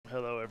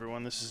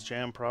everyone, this is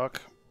Jamproc.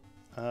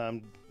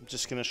 I'm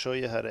just going to show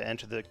you how to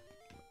enter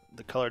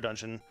the color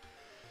dungeon.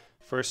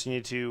 First you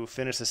need to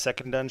finish the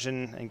second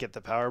dungeon and get the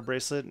power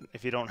bracelet.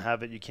 If you don't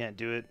have it, you can't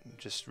do it.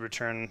 Just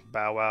return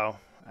Bow Wow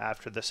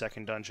after the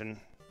second dungeon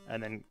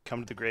and then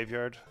come to the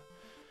graveyard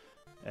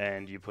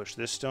and you push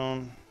this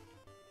stone,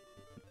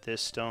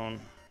 this stone,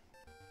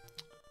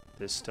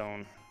 this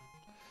stone,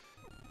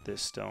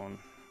 this stone,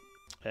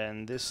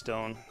 and this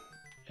stone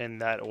in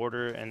that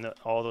order and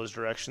all those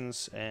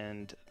directions,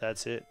 and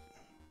that's it.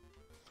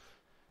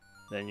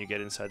 Then you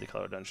get inside the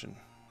color dungeon.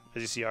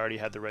 As you see, I already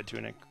had the red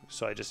tunic,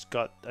 so I just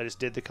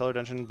did the color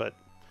dungeon, but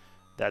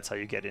that's how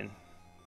you get in.